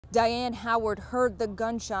Diane Howard heard the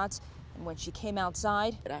gunshots, and when she came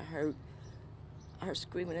outside, I heard her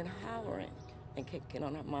screaming and hollering and kicking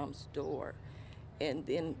on her mom's door. And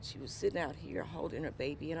then she was sitting out here holding her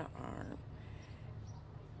baby in her arm.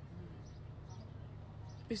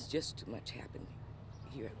 It's just too much happening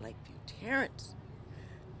here at Lakeview Terrace.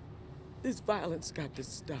 This violence got to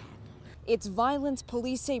stop. It's violence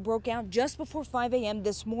police say broke out just before 5 a.m.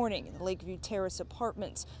 this morning in the Lakeview Terrace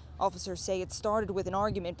apartments. Officers say it started with an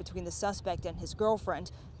argument between the suspect and his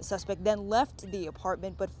girlfriend. The suspect then left the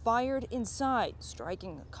apartment but fired inside,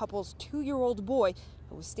 striking the couple's 2-year-old boy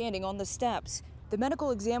who was standing on the steps. The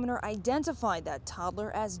medical examiner identified that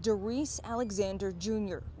toddler as Darius Alexander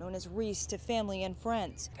Jr., known as Reese to family and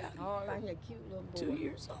friends. Oh, like a cute little boy. 2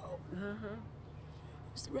 years old.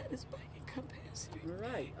 Used to ride his bike and come past here.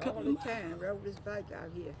 Right, all the time, rode his bike out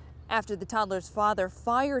here. After the toddler's father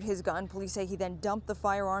fired his gun, police say he then dumped the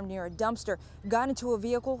firearm near a dumpster, got into a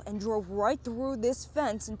vehicle, and drove right through this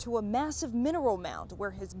fence into a massive mineral mound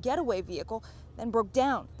where his getaway vehicle then broke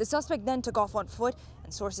down. The suspect then took off on foot,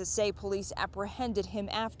 and sources say police apprehended him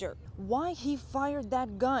after. Why he fired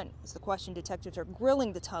that gun is the question detectives are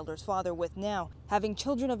grilling the toddler's father with now. Having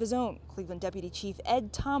children of his own, Cleveland Deputy Chief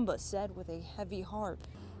Ed Tomba said with a heavy heart.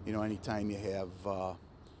 You know, anytime you have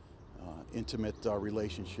intimate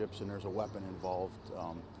relationships and there's a weapon involved,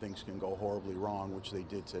 things can go horribly wrong, which they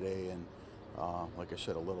did today. And like I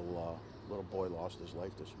said, a little boy lost his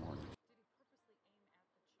life this morning.